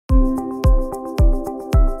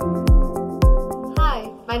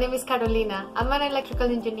My name is Carolina. I'm an electrical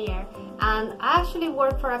engineer and I actually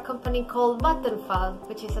work for a company called Vattenfall,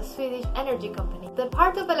 which is a Swedish energy company. The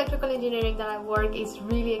part of electrical engineering that I work is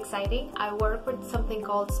really exciting. I work with something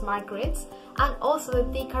called smart grids and also the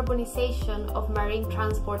decarbonization of marine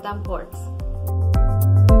transport and ports.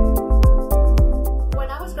 When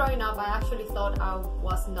I was growing up, I actually thought I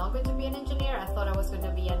was not going to be an engineer. I thought I was going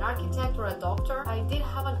to be an architect or a doctor. I did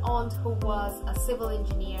have an aunt who was a civil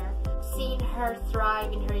engineer. Seeing her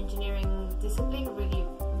thrive in her engineering discipline really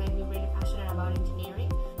made me really passionate about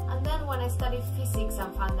engineering. And then when I studied physics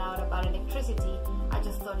and found out about electricity, I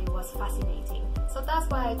just thought it was fascinating. So that's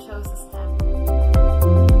why I chose STEM.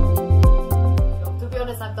 To be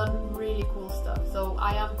honest, I've done really cool stuff. So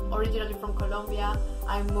I am originally from Colombia.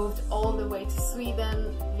 I moved all the way to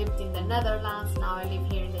Sweden, lived in the Netherlands, now I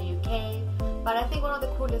live here in the UK. But I think one of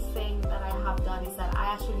the coolest things that I have done is that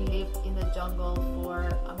I actually lived in the jungle for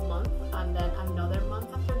a month and then another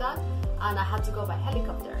month after that, and I had to go by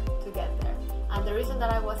helicopter to get there. And the reason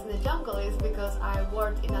that I was in the jungle is because I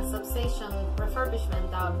worked in a substation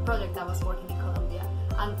refurbishment project that was working in Colombia,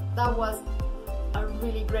 and that was a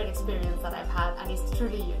really great experience that I've had, and it's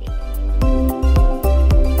truly unique.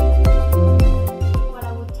 What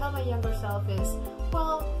I would tell my younger self is,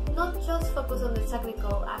 well, not just focus on the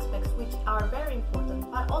technical aspects, which are very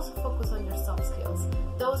important, but also focus on your soft skills.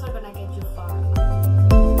 Those are gonna get you far.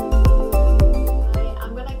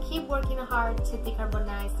 I'm gonna keep working hard to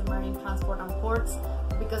decarbonize the marine transport and ports,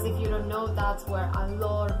 because if you don't know, that's where a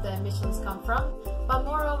lot of the emissions come from. But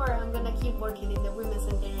moreover, I'm gonna keep working in the Women's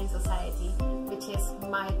Engineering Society, which is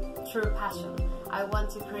my true passion. I want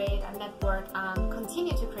to create a network and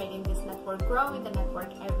continue to create in this network, growing the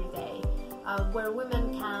network every day, where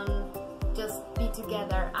women can just be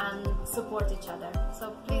together and support each other.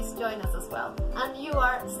 So please join us as well. And you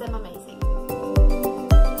are STEM amazing.